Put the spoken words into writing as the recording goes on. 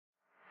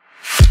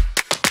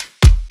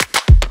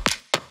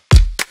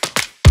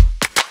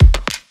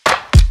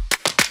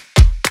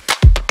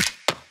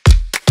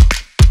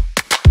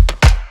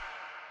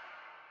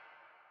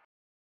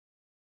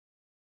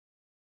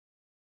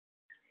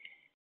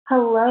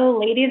Hello,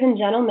 ladies and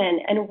gentlemen,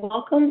 and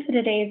welcome to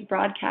today's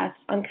broadcast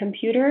on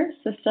Computer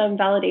System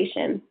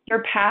Validation,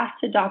 your path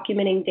to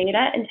documenting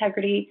data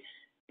integrity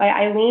by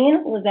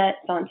Ilyn Lyzette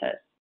Santos.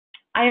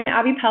 I am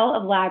Abby Pell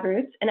of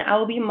LabRoots, and I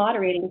will be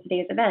moderating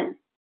today's event.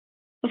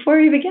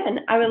 Before we begin,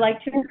 I would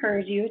like to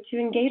encourage you to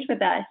engage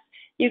with us.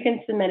 You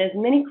can submit as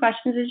many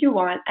questions as you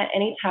want at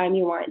any time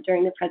you want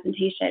during the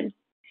presentation.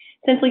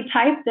 Simply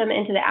type them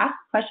into the Ask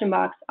Question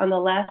box on the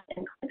left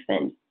and click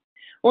Send.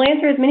 We'll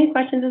answer as many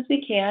questions as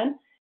we can,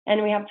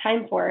 and we have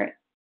time for it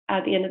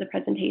at the end of the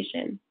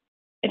presentation.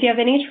 If you have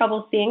any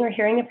trouble seeing or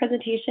hearing the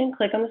presentation,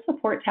 click on the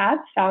Support tab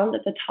found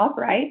at the top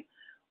right,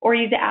 or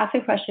use the Ask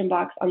a Question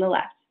box on the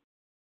left.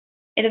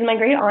 It is my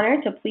great honor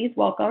to please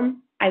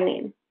welcome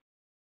Ilyn.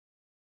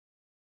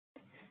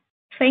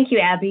 Thank you,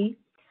 Abby.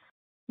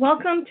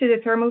 Welcome to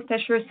the Thermo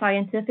Fisher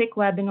Scientific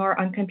webinar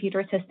on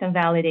computer system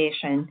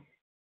validation.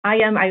 I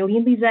am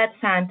Ilyn Lyzette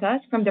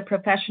Santos from the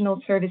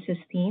Professional Services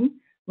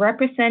team,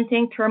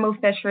 representing Thermo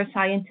Fisher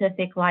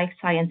Scientific Life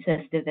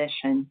Sciences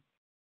Division.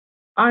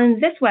 On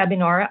this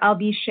webinar, I'll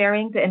be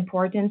sharing the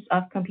importance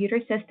of computer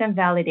system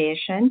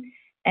validation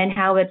and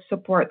how it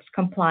supports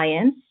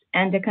compliance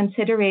and the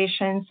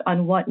considerations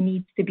on what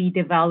needs to be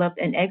developed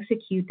and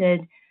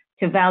executed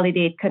to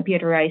validate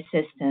computerized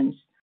systems.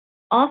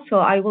 Also,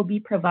 I will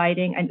be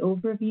providing an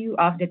overview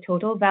of the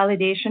total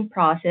validation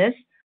process,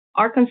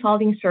 our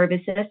consulting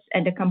services,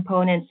 and the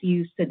components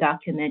used to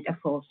document a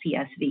full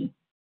CSV.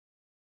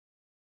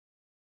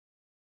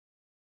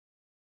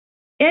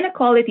 In a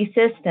quality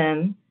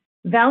system,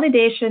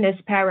 validation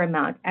is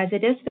paramount as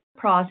it is the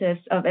process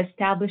of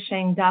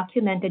establishing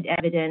documented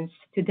evidence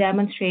to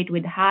demonstrate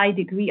with high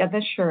degree of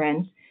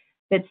assurance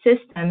that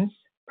systems,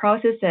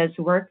 processes,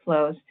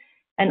 workflows,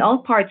 and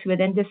all parts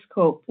within the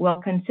scope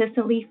will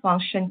consistently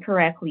function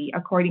correctly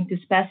according to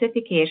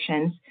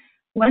specifications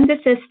when the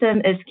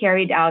system is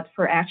carried out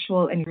for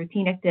actual and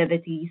routine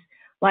activities,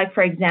 like,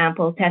 for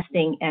example,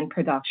 testing and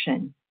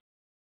production.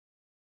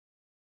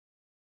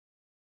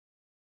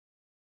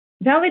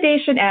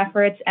 Validation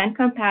efforts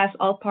encompass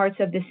all parts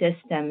of the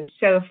system.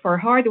 So for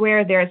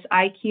hardware, there's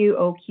IQ,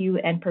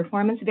 OQ, and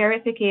performance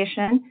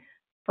verification.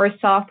 For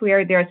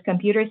software, there's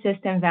computer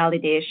system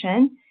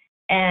validation,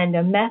 and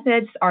the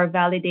methods are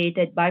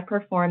validated by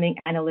performing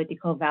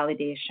analytical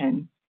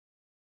validation.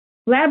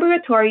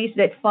 Laboratories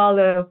that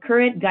follow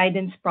current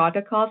guidance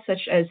protocols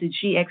such as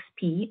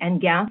GXP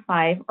and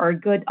GAM5 or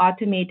good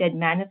automated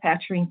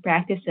manufacturing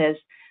practices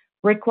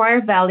require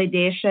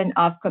validation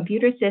of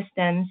computer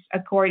systems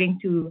according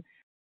to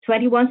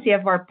 21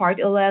 CFR Part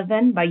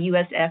 11 by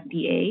US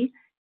FDA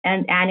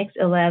and Annex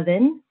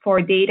 11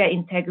 for data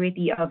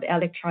integrity of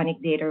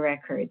electronic data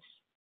records.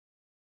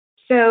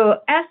 So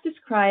as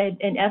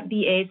described in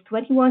FDA's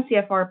 21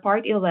 CFR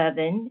Part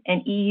 11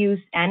 and EU's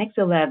Annex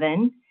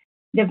 11,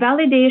 the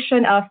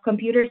validation of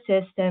computer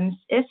systems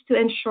is to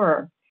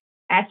ensure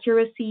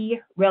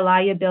accuracy,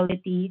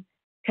 reliability,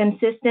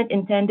 consistent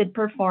intended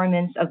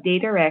performance of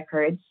data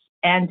records,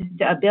 and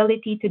the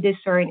ability to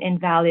discern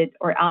invalid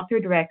or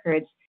altered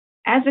records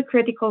as a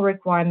critical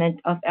requirement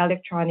of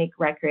electronic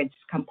records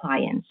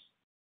compliance.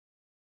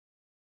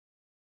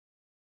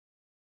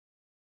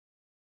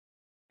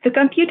 The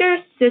Computer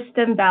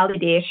System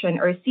Validation,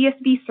 or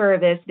CSV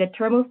service that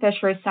Thermo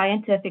Fisher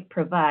Scientific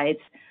provides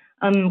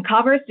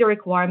covers the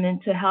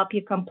requirement to help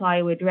you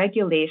comply with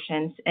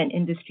regulations and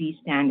industry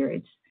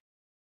standards.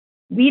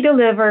 We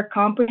deliver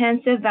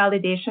comprehensive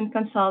validation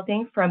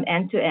consulting from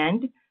end to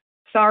end,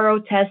 thorough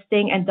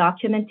testing and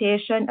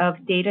documentation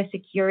of data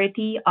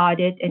security,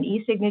 audit, and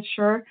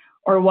e-signature,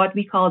 or what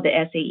we call the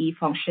SAE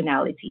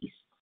functionalities.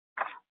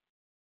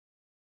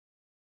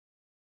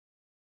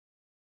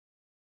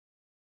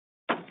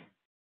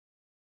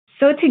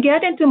 So to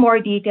get into more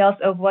details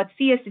of what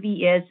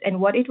CSV is and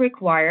what it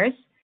requires,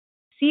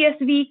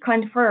 CSV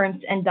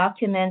confirms and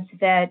documents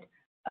that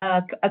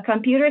a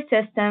computer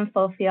system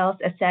fulfills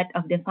a set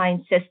of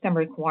defined system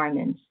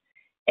requirements.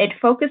 It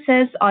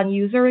focuses on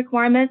user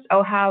requirements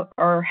or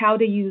how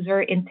the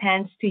user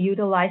intends to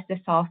utilize the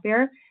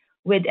software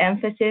with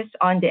emphasis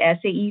on the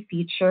SAE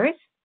features.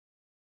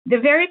 The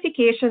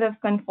verification of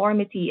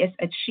conformity is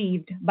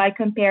achieved by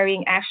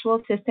comparing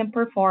actual system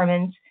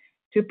performance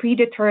to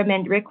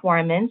predetermined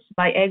requirements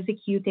by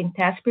executing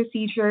test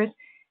procedures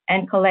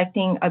and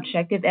collecting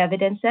objective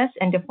evidences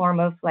in the form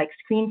of like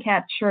screen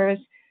captures,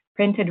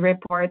 printed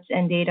reports,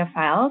 and data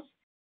files.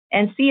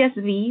 And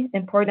CSV,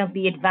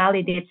 importantly, it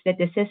validates that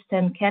the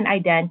system can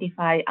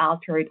identify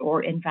altered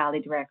or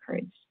invalid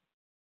records.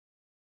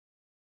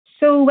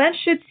 So when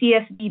should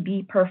CSV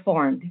be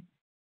performed?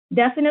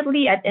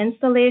 Definitely at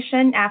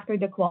installation after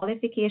the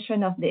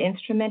qualification of the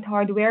instrument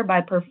hardware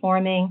by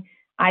performing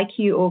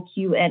IQ,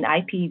 OQ, and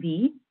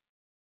IPV.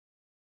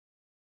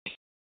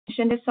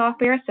 The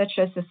software, such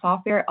as the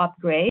software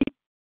upgrade.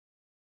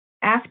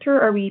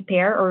 After a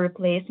repair or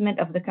replacement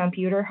of the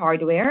computer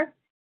hardware,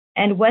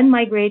 and when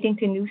migrating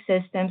to new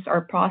systems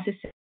or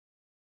processes,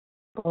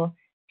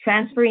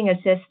 transferring a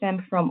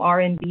system from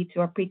R&D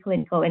to a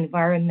preclinical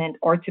environment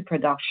or to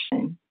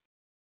production.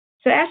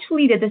 So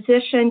actually, the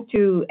decision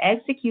to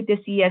execute the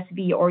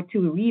CSV or to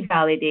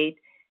revalidate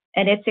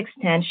and its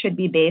extent should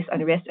be based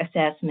on risk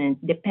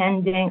assessment,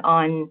 depending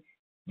on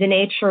the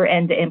nature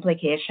and the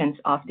implications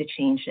of the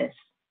changes.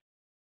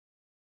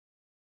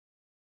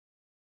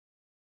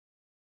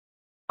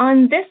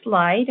 On this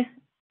slide,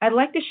 I'd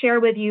like to share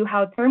with you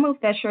how Thermo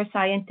Fisher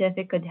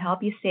Scientific could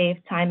help you save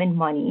time and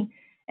money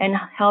and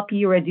help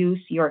you reduce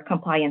your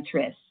compliance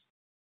risk.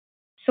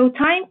 So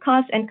time,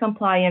 cost, and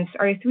compliance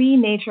are three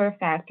major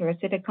factors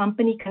that a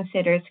company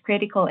considers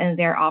critical in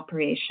their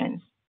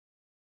operations.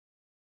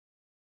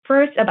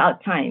 First,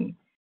 about time.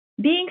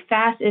 Being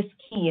fast is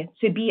key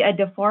to be at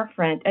the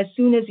forefront as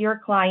soon as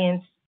your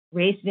clients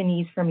raise the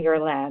needs from your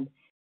lab.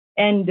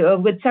 And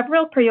with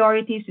several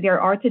priorities there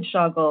are to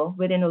juggle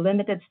within a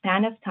limited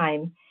span of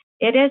time,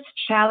 it is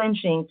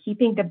challenging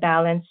keeping the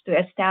balance to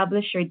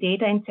establish your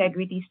data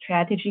integrity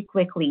strategy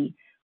quickly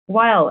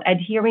while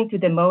adhering to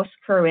the most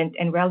current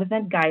and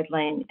relevant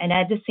guideline and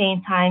at the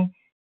same time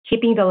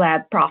keeping the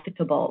lab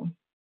profitable.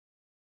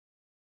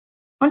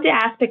 On the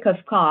aspect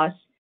of cost,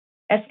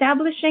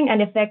 establishing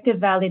an effective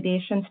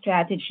validation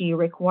strategy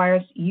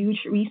requires huge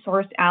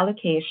resource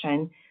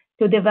allocation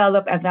to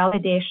develop a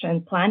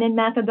validation plan and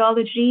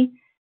methodology,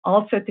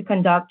 also to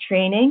conduct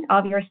training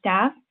of your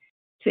staff,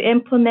 to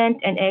implement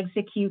and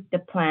execute the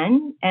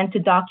plan, and to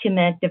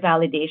document the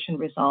validation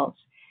results.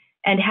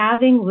 And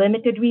having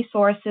limited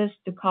resources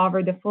to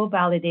cover the full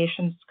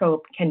validation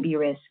scope can be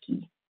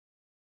risky.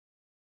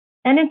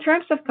 And in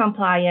terms of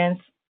compliance,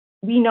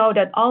 we know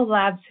that all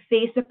labs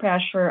face the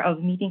pressure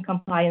of meeting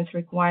compliance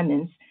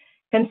requirements,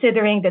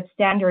 considering that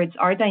standards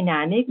are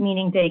dynamic,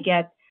 meaning they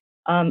get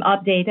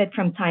updated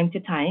from time to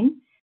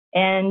time,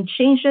 and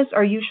changes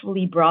are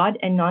usually broad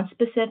and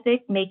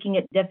non-specific, making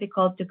it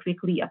difficult to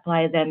quickly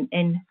apply them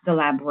in the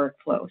lab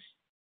workflows.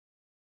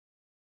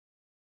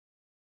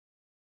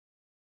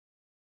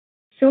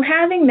 So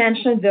having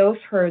mentioned those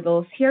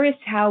hurdles, here is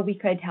how we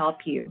could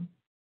help you.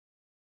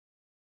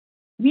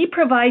 We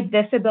provide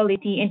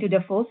visibility into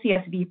the full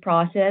CSV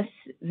process,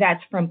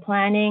 that's from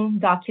planning,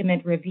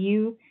 document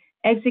review,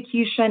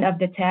 execution of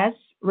the tests,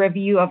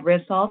 review of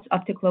results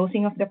up to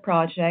closing of the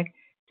project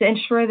to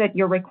ensure that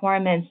your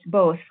requirements,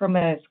 both from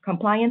a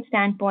compliance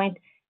standpoint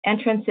and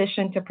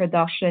transition to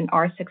production,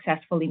 are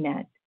successfully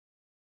met.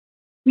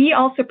 We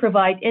also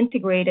provide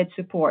integrated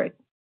support.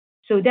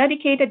 So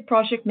dedicated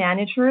project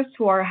managers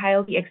who are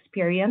highly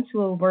experienced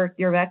will work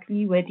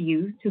directly with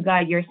you to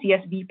guide your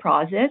CSV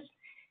process.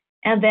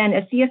 And then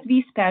a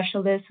CSV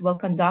specialist will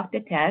conduct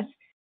the test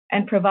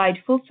and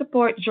provide full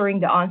support during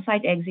the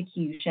on-site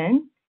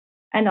execution.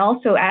 And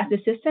also, as the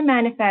system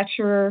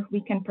manufacturer,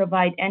 we can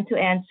provide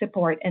end-to-end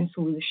support and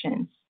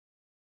solutions.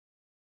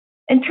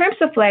 In terms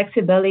of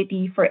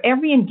flexibility, for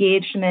every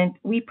engagement,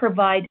 we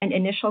provide an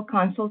initial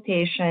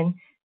consultation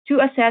to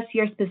assess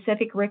your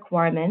specific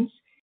requirements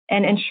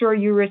and ensure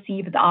you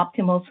receive the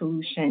optimal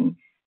solution.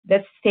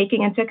 That's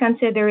taking into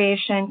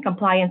consideration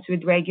compliance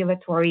with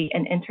regulatory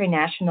and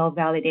international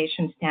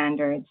validation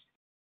standards.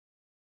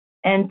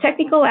 And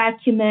technical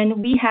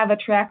acumen, we have a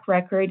track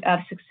record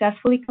of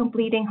successfully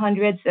completing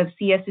hundreds of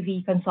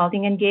CSV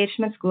consulting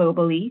engagements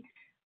globally,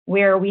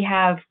 where we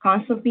have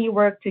constantly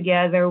worked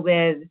together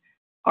with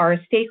our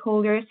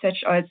stakeholders, such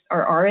as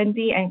our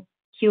R&D and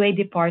QA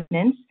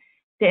departments,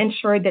 to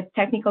ensure that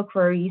technical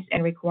queries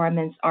and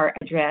requirements are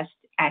addressed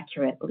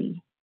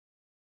accurately.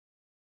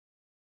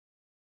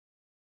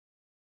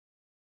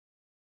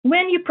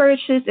 When you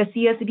purchase a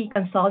CSV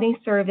consulting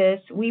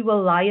service, we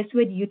will liaise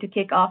with you to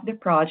kick off the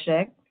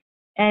project.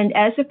 And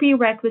as a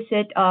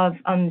prerequisite of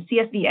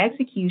CSV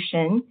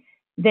execution,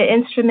 the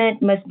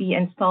instrument must be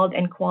installed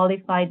and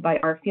qualified by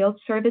our field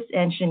service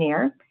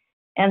engineer.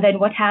 And then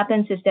what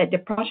happens is that the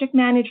project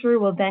manager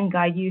will then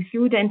guide you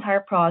through the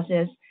entire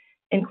process,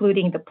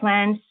 including the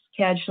plans,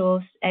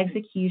 schedules,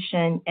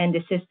 execution, and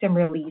the system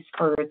release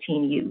for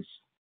routine use.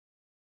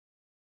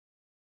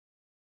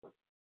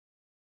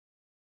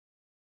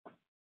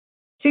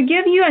 To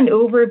give you an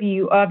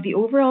overview of the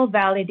overall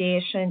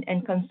validation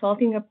and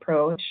consulting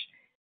approach,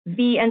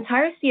 the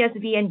entire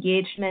CSV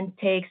engagement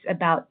takes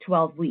about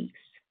 12 weeks,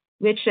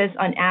 which is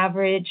on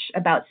average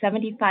about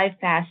 75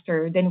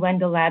 faster than when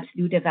the labs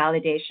do the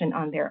validation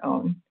on their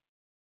own.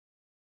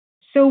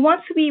 So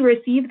once we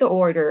receive the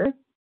order,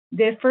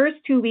 the first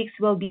 2 weeks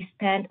will be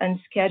spent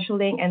on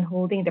scheduling and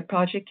holding the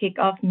project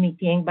kickoff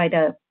meeting by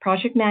the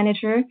project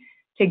manager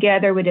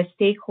together with the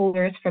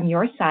stakeholders from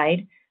your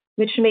side,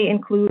 which may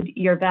include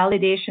your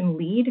validation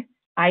lead,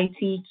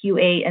 IT,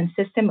 QA, and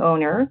system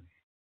owner,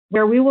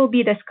 where we will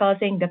be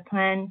discussing the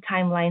plan,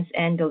 timelines,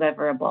 and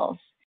deliverables.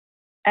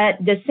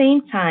 At the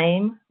same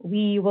time,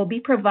 we will be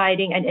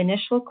providing an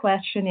initial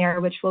questionnaire,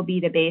 which will be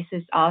the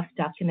basis of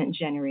document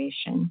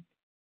generation.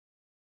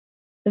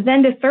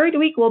 Then the third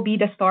week will be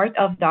the start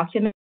of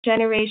document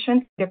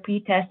generation, the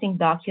pre-testing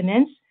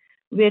documents,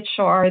 which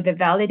are the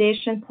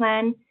validation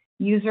plan,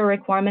 user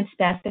requirement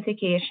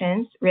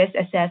specifications, risk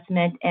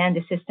assessment, and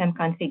the system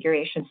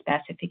configuration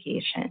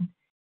specification.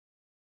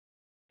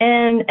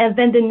 And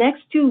then the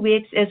next 2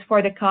 weeks is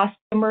for the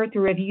customer to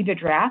review the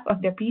draft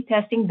of the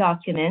pre-testing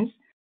documents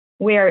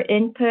where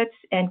inputs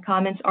and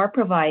comments are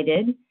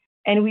provided,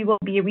 and we will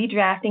be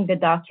redrafting the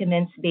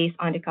documents based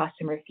on the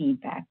customer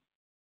feedback.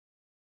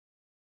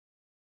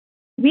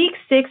 Week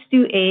 6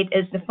 to 8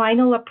 is the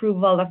final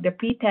approval of the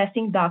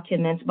pre-testing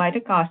documents by the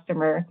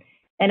customer,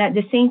 and at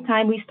the same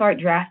time, we start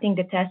drafting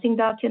the testing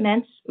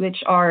documents,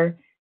 which are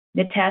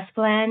the test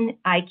plan,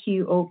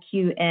 IQ,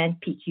 OQ, and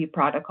PQ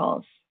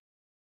protocols.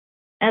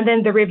 And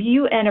then the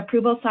review and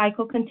approval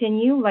cycle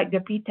continue like the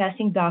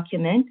pre-testing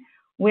document,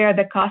 where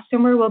the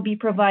customer will be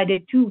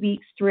provided 2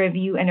 weeks to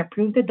review and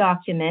approve the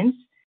documents.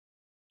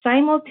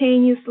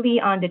 Simultaneously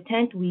on the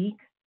 10th week,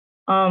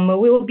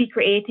 we will be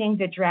creating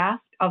the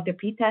draft of the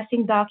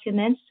pre-testing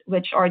documents,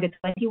 which are the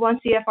 21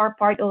 CFR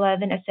Part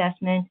 11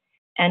 assessment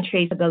and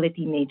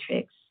traceability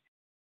matrix.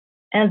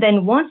 And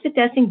then once the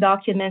testing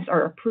documents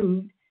are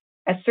approved,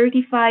 a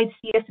certified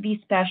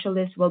CSV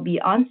specialist will be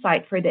on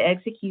site for the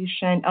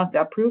execution of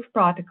the approved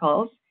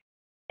protocols,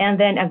 and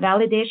then a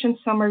validation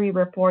summary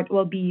report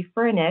will be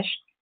furnished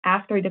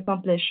after the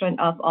completion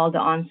of all the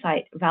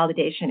on-site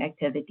validation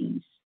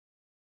activities.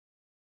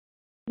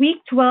 Week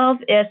 12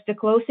 is the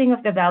closing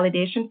of the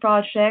validation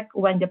project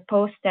when the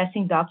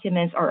post-testing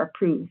documents are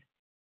approved.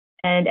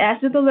 And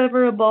as the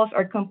deliverables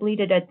are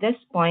completed at this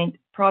point,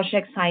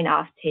 project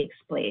sign-off takes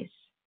place.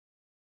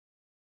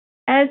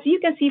 As you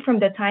can see from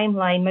the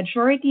timeline,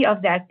 majority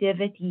of the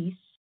activities,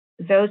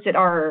 those that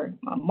are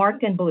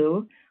marked in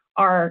blue,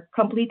 are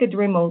completed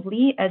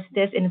remotely as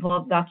this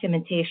involves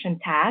documentation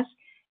tasks,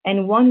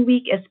 and 1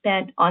 week is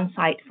spent on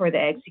site for the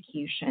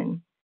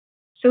execution.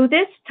 So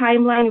this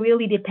timeline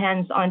really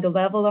depends on the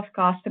level of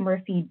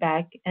customer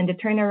feedback and the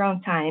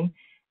turnaround time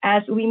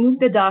as we move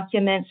the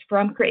documents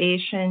from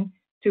creation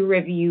to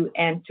review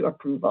and to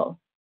approval.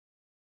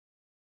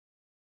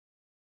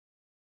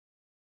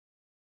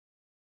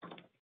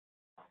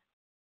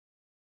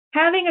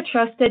 Having a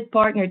trusted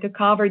partner to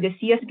cover the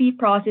CSV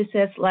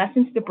processes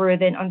lessens the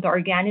burden on the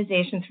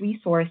organization's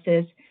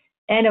resources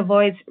and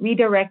avoids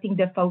redirecting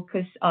the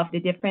focus of the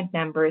different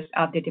members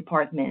of the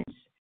departments.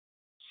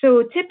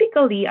 So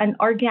typically, an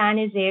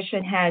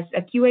organization has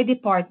a QA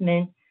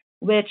department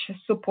which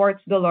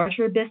supports the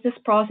larger business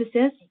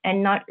processes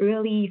and not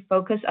really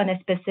focus on a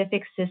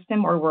specific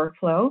system or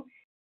workflow.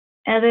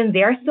 And then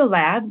there's the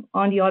lab,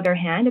 on the other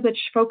hand, which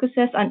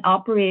focuses on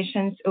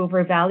operations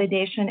over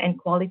validation and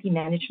quality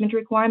management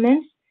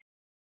requirements.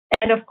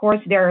 And of course,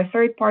 there are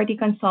third-party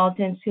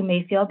consultants who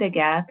may fill the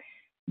gap,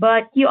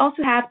 but you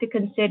also have to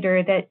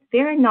consider that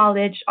their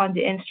knowledge on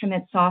the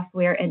instrument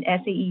software and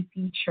SAE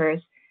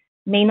features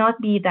may not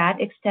be that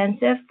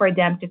extensive for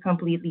them to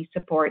completely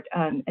support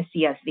a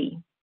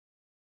CSV.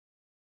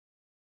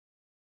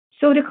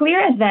 So the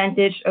clear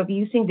advantage of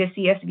using the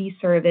CSV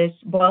service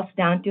boils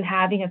down to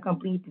having a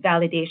complete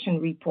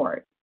validation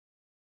report.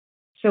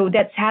 So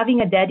that's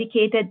having a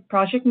dedicated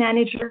project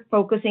manager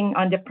focusing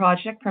on the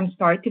project from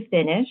start to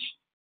finish,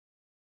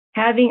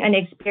 having an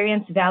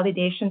experienced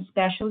validation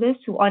specialist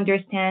who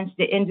understands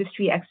the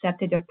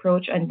industry-accepted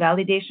approach and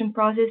validation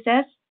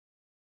processes,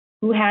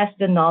 who has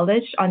the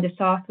knowledge on the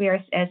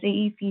software's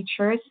SAE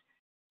features,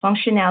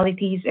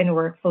 functionalities, and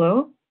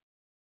workflow,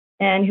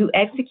 and who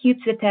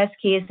executes the test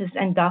cases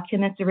and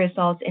documents the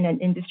results in an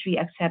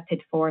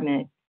industry-accepted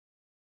format.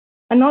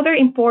 Another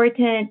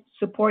important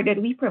support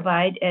that we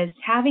provide is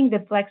having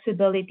the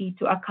flexibility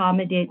to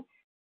accommodate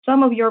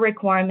some of your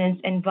requirements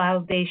and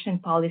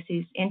validation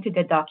policies into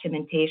the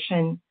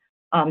documentation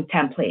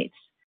templates.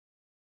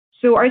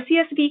 So our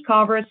CSV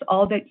covers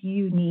all that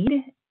you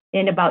need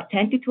in about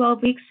 10 to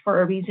 12 weeks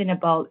for a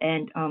reasonable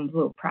and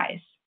low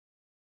price.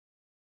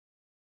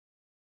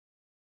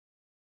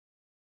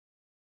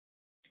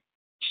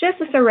 Just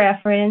as a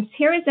reference,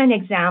 here is an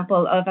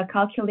example of a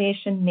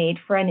calculation made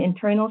for an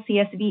internal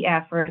CSV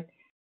effort,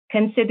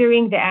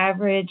 considering the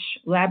average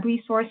lab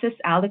resources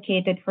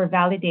allocated for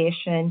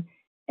validation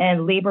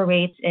and labor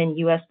rates in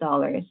US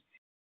dollars.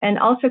 And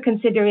also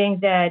considering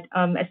that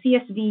a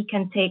CSV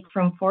can take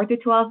from 4 to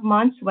 12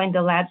 months when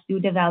the labs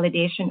do the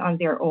validation on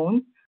their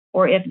own,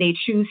 or if they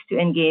choose to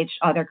engage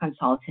other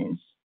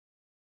consultants.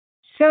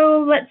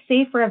 So let's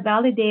say for a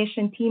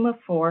validation team of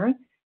 4,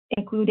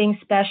 including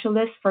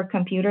specialists for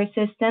computer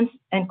systems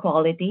and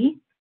quality,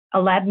 a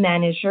lab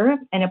manager,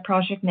 and a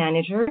project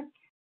manager,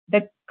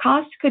 the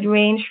cost could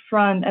range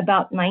from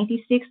about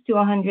 $96 to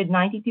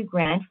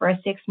 $192,000 for a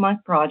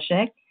 6-month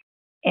project,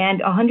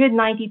 and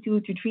 $192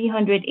 to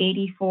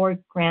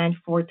 $384,000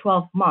 for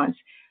 12 months,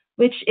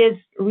 which is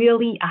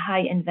really a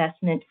high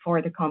investment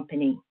for the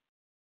company.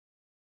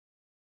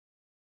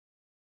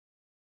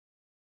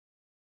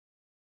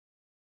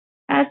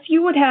 As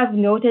you would have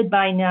noted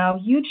by now,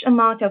 huge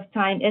amount of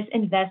time is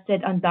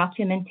invested on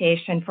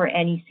documentation for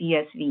any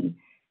CSV.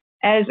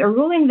 As a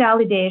rule in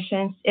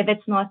validations, if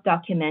it's not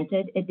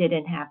documented, it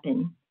didn't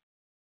happen.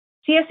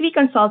 CSV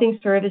consulting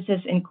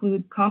services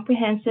include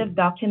comprehensive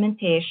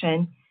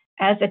documentation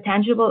as a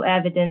tangible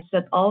evidence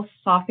that all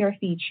software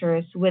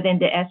features within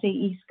the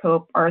SAE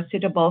scope are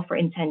suitable for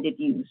intended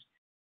use.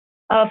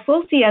 A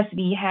full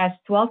CSV has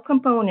 12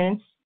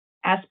 components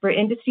as per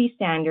industry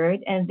standard,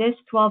 and these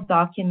 12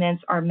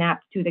 documents are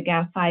mapped to the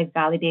GAM5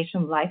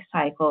 validation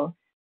lifecycle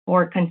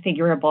for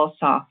configurable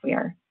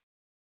software.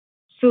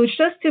 So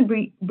just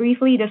to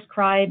briefly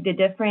describe the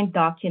different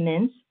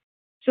documents,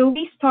 so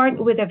we start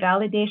with a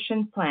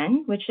validation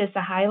plan, which is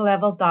a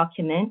high-level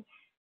document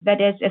that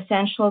is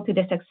essential to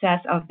the success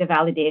of the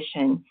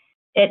validation.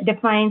 It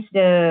defines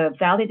the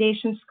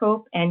validation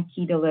scope and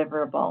key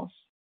deliverables.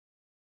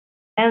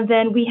 And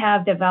then we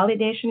have the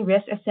validation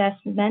risk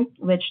assessment,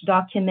 which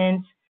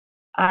documents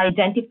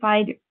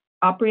identified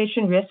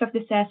operation risk of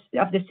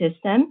the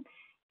system,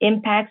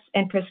 impacts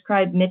and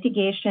prescribed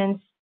mitigations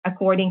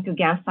according to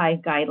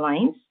GAM5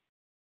 guidelines.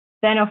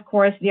 Then, of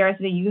course, there's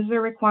the user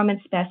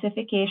requirement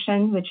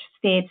specification, which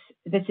states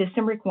the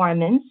system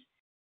requirements.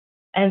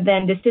 And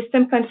then the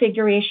system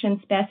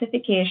configuration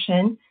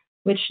specification,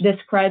 which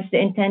describes the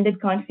intended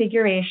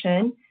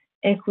configuration,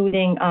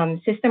 including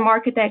system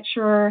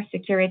architecture,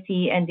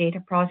 security, and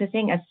data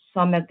processing as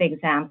some of the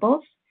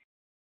examples.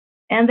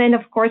 And then,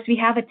 of course, we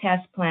have a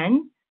test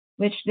plan,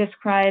 which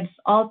describes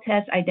all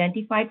tests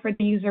identified for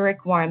the user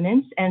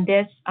requirements. And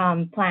this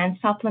plan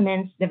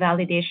supplements the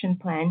validation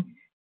plan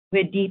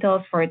with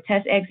details for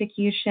test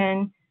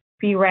execution,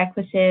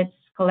 prerequisites,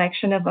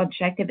 collection of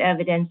objective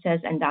evidences,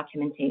 and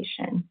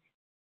documentation.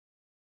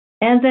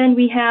 And then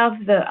we have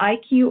the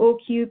IQ,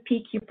 OQ,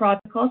 PQ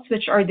protocols,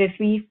 which are the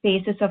 3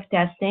 phases of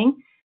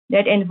testing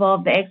that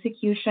involve the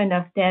execution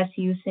of tests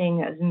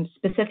using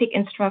specific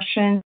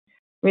instructions,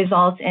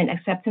 results, and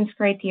acceptance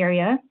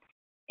criteria.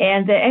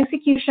 And the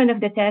execution of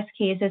the test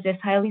cases is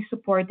highly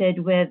supported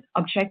with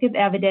objective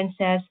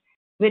evidences,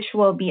 which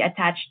will be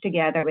attached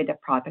together with the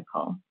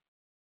protocol.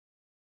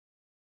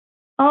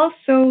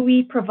 Also,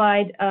 we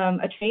provide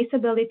a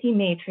traceability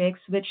matrix,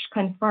 which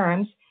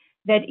confirms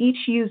that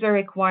each user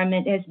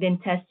requirement has been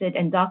tested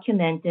and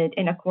documented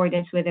in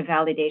accordance with the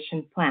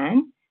validation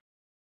plan.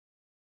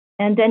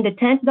 And then the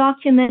 10th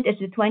document is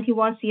the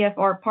 21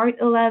 CFR Part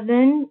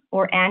 11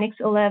 or Annex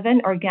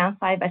 11 or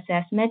GAM5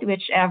 assessment,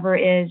 whichever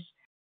is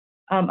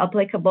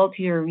applicable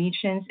to your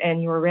regions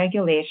and your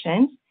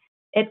regulations.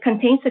 It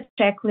contains a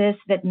checklist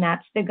that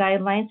maps the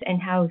guidelines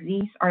and how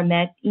these are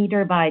met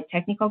either by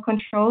technical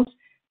controls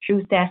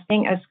through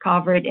testing as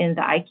covered in the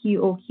IQ,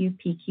 OQ,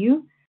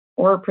 PQ,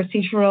 or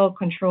procedural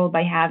control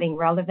by having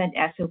relevant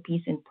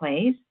SOPs in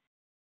place.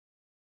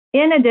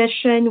 In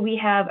addition, we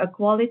have a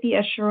quality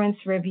assurance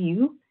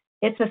review.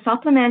 It's a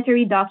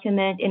supplementary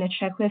document in a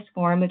checklist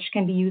form, which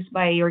can be used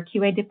by your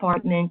QA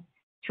department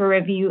to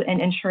review and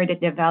ensure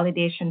that the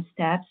validation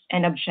steps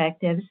and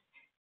objectives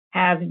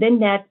have been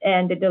met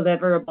and the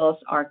deliverables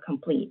are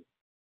complete.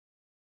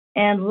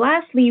 And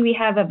lastly, we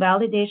have a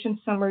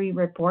validation summary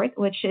report,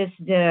 which is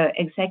the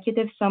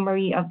executive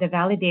summary of the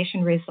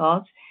validation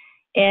results.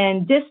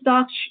 And this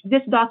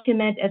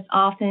document is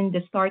often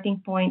the starting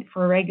point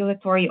for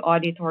regulatory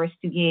auditors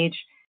to gauge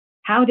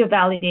how the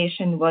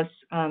validation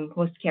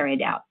was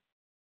carried out.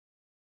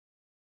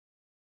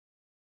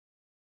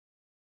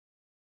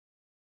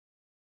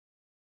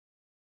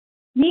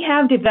 We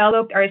have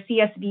developed our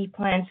CSV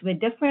plans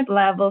with different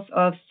levels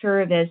of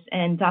service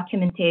and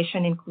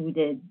documentation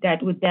included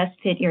that would best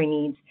fit your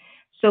needs.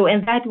 So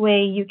in that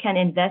way, you can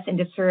invest in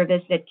the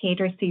service that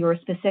caters to your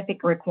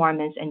specific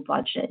requirements and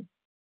budget.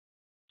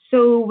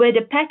 So with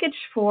the package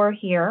 4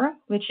 here,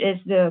 which is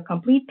the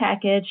complete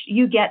package,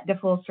 you get the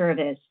full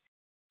service.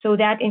 So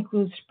that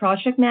includes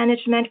project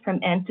management from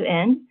end to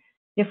end,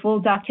 the full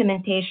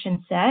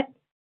documentation set,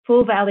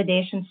 full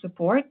validation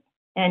support,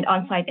 and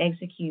on-site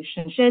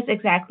execution, just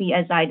exactly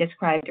as I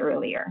described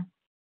earlier.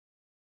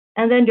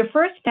 And then the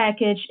first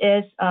package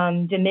is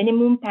the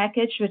minimum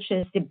package, which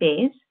is the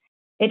base.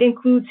 It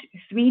includes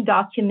 3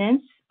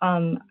 documents,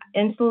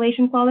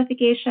 installation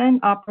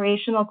qualification,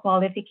 operational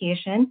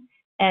qualification,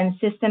 and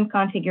system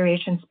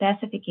configuration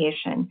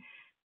specification.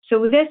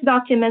 So these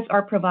documents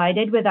are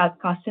provided without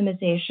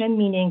customization,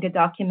 meaning the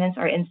documents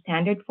are in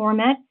standard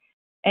format,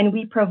 and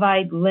we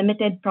provide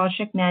limited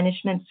project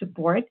management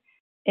support,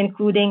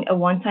 including a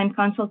one-time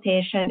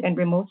consultation and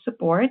remote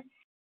support,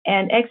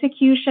 and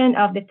execution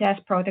of the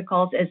test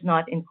protocols is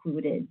not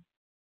included.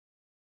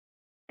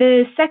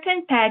 The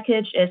second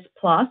package is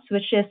Plus,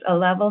 which is a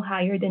level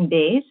higher than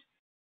base,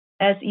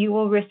 as you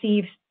will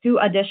receive 2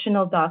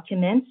 additional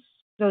documents.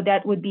 So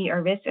that would be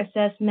a risk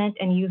assessment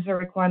and user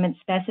requirement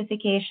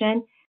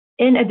specification,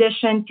 in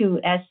addition to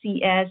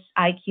SCS,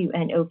 IQ,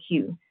 and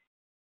OQ.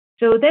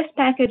 So this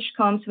package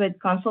comes with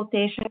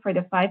consultation for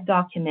the 5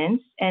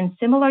 documents, and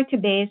similar to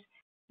base,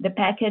 the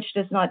package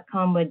does not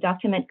come with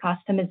document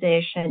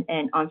customization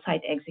and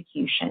on-site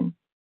execution.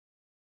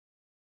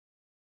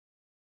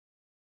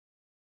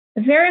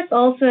 There is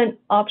also an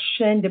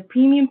option, the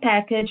premium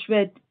package,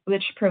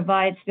 which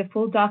provides the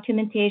full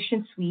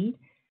documentation suite,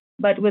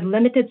 but with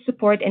limited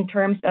support in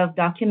terms of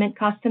document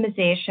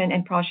customization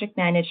and project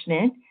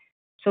management.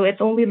 So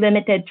it's only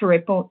limited to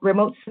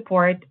remote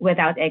support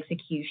without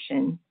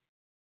execution.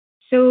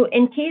 So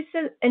in case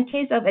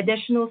of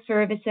additional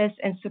services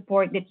and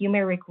support that you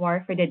may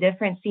require for the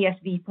different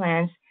CSV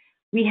plans,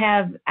 We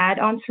have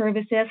add-on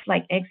services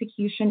like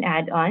execution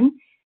add-on.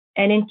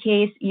 And in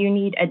case you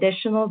need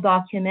additional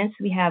documents,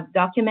 we have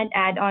document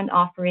add-on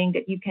offering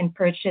that you can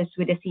purchase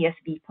with a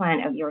CSV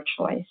plan of your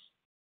choice.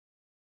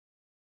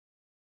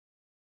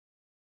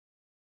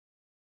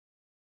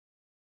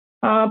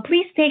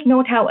 Please take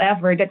note,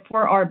 however, that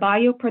for our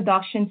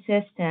bioproduction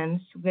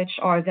systems, which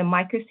are the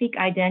microseq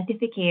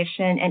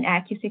identification and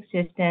AccuSeq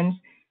systems,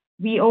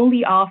 we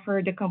only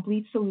offer the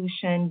complete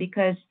solution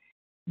because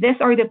these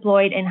are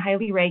deployed in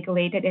highly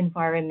regulated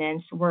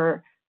environments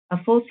where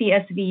a full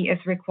CSV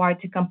is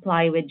required to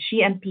comply with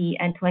GMP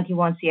and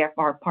 21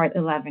 CFR Part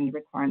 11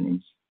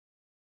 requirements.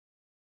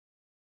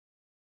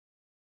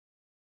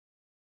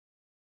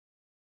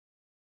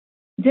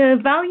 The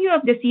value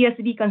of the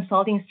CSV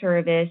consulting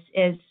service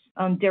is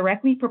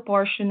directly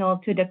proportional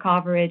to the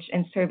coverage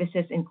and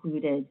services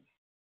included.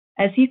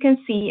 As you can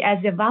see,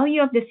 as the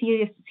value of the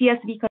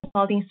CSV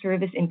consulting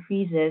service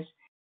increases,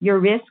 your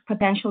risk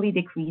potentially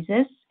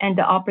decreases and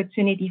the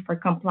opportunity for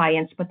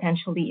compliance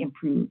potentially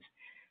improves.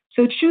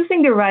 So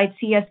choosing the right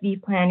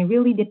CSV plan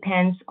really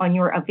depends on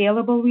your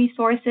available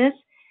resources,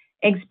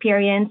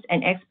 experience,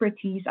 and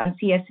expertise on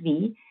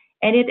CSV,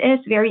 and it is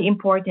very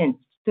important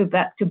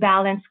to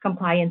balance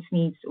compliance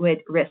needs with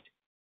risk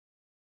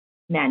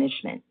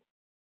management.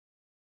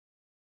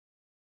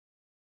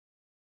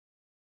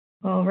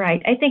 All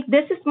right, I think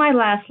this is my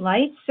last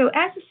slide. So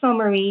as a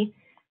summary,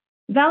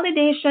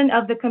 validation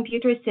of the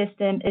computer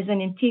system is an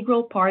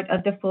integral part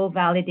of the full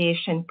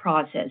validation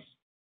process.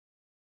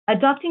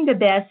 Adopting the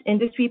best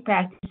industry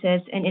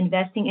practices and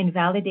investing in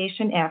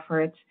validation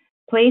efforts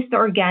place the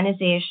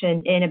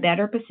organization in a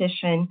better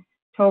position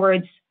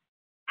towards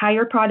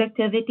higher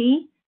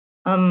productivity,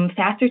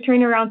 faster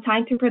turnaround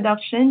time to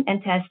production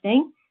and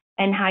testing,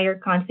 and higher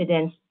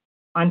confidence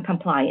on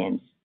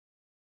compliance.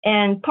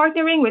 And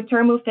partnering with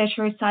Thermo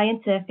Fisher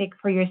Scientific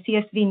for your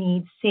CSV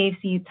needs saves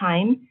you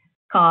time,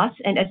 costs,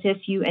 and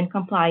assists you in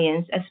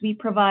compliance as we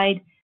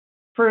provide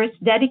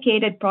first,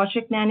 dedicated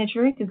project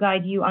manager to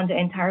guide you on the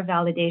entire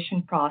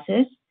validation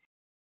process,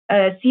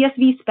 a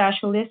CSV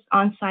specialist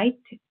on site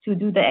to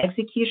do the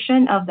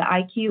execution of the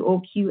IQ,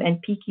 OQ,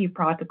 and PQ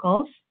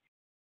protocols.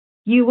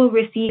 You will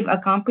receive a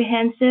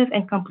comprehensive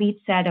and complete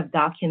set of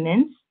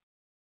documents.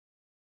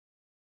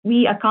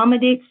 We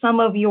accommodate some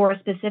of your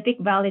specific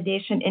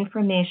validation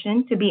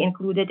information to be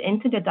included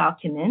into the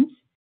documents,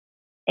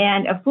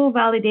 and a full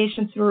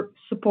validation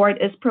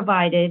support is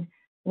provided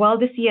while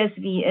the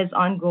CSV is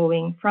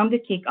ongoing from the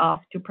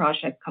kickoff to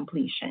project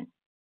completion.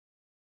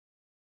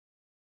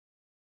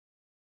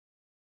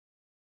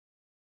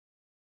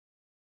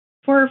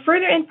 For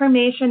further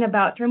information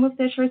about Thermo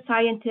Fisher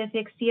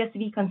Scientific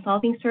CSV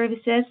consulting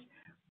services,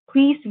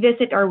 please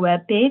visit our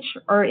webpage,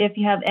 or if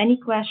you have any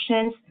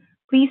questions,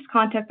 please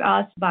contact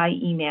us by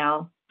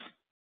email.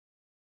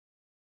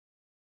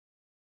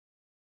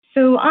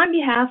 So on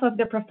behalf of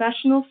the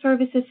professional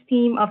services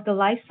team of the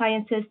Life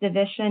Sciences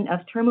Division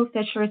of Thermo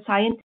Fisher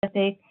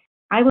Scientific,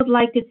 I would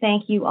like to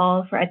thank you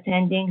all for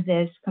attending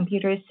this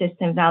computer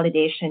system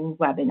validation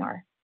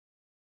webinar.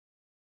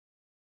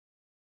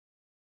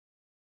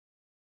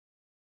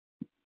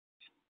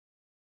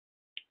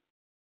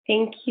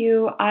 Thank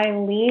you,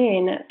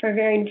 Ilyn, for a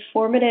very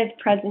informative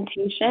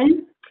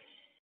presentation.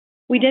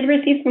 We did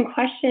receive some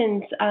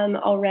questions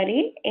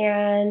already,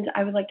 and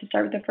I would like to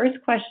start with the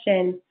first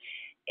question.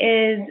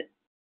 Is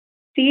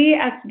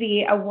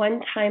CSV a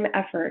one-time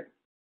effort?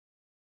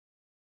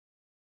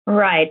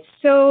 Right.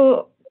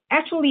 So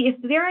actually, if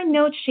there are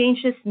no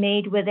changes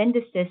made within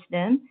the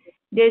system,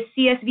 the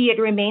CSV, it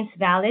remains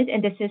valid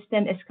and the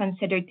system is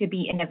considered to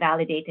be in a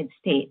validated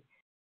state.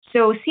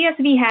 So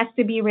CSV has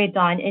to be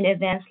redone in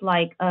events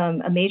like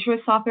a major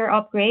software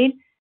upgrade,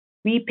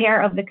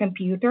 repair of the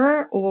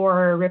computer,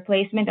 or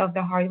replacement of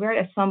the hardware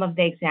as some of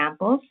the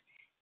examples.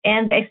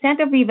 And the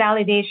extent of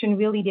revalidation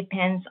really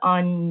depends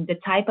on the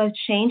type of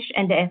change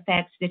and the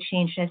effects the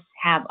changes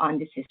have on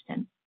the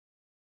system.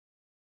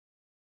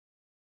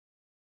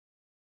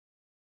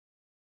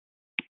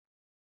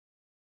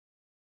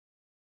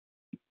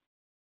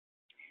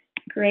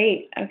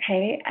 Great,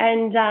 okay.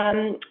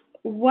 And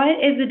what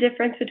is the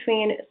difference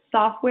between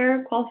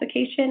software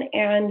qualification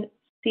and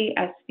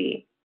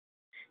CSV?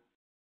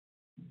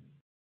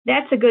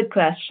 That's a good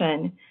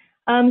question.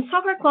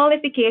 Software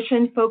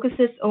qualification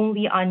focuses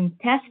only on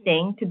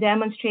testing to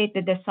demonstrate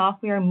that the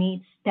software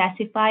meets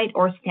specified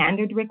or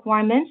standard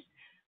requirements,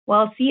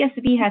 while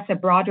CSV has a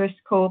broader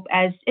scope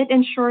as it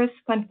ensures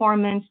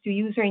conformance to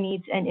user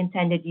needs and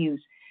intended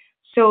use.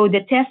 So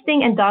the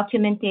testing and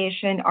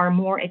documentation are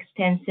more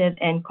extensive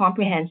and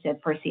comprehensive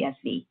for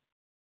CSV.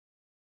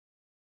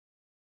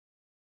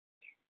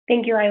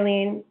 Thank you,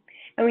 Ilyn.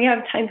 And we have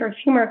time for a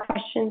few more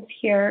questions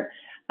here.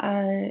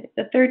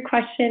 The third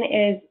question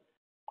is,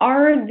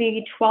 are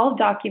the 12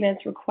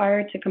 documents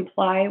required to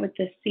comply with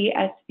the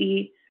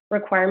CSV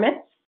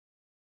requirements?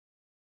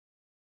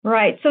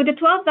 Right. So the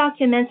 12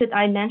 documents that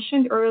I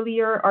mentioned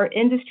earlier are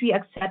industry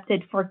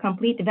accepted for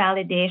complete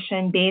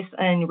validation based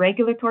on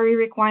regulatory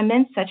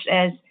requirements such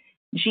as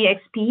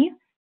GXP,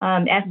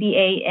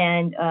 FDA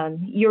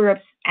and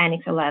Europe's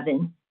Annex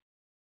 11.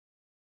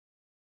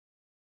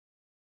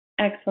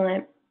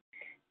 Excellent.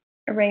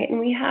 All right, and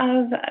we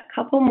have a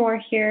couple more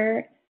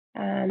here.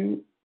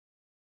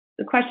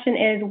 The question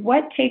is,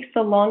 what takes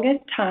the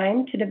longest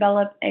time to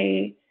develop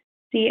a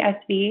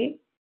CSV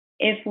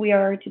if we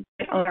are to do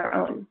it on our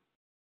own?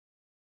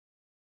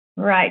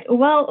 Right.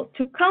 Well,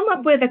 to come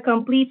up with a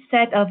complete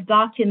set of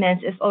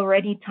documents is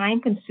already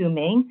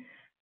time-consuming,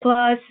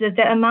 plus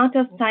the amount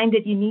of time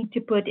that you need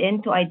to put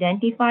in to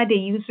identify the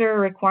user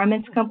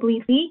requirements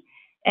completely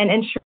and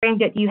ensuring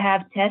that you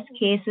have test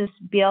cases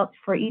built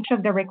for each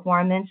of the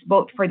requirements,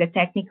 both for the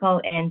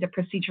technical and the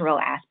procedural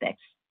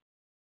aspects.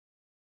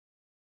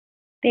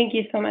 Thank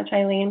you so much,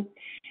 Ilyn.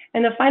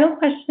 And the final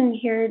question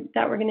here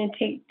that we're going to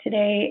take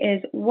today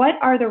is, what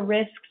are the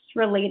risks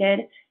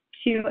related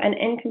to an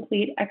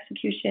incomplete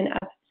execution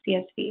of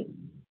CSV?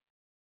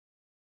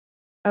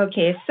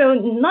 Okay, so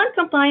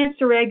non-compliance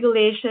to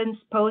regulations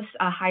pose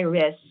a high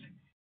risk.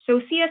 So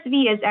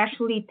CSV is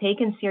actually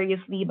taken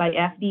seriously by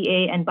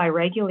FDA and by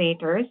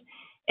regulators.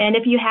 And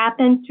if you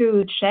happen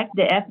to check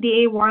the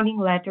FDA warning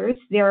letters,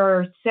 there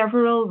are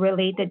several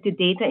related to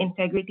data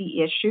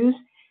integrity issues,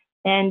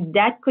 and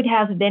that could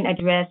have been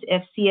addressed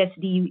if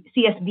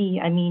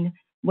CSV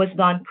was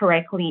done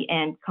correctly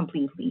and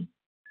completely.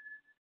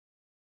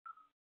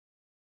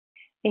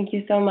 Thank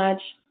you so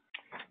much.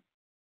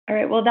 All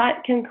right, well,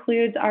 that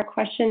concludes our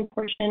question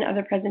portion of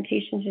the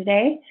presentation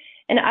today.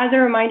 And as a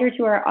reminder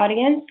to our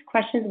audience,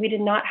 questions we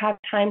did not have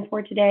time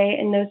for today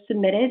and those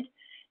submitted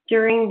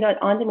during the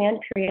on-demand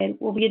period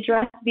will be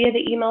addressed via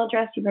the email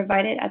address you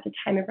provided at the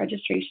time of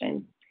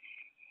registration.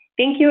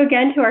 Thank you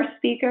again to our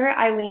speaker,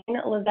 Ilyn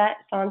Lyzette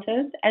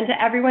Santos, and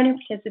to everyone who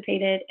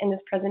participated in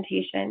this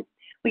presentation.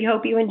 We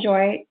hope you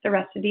enjoy the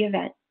rest of the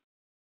event.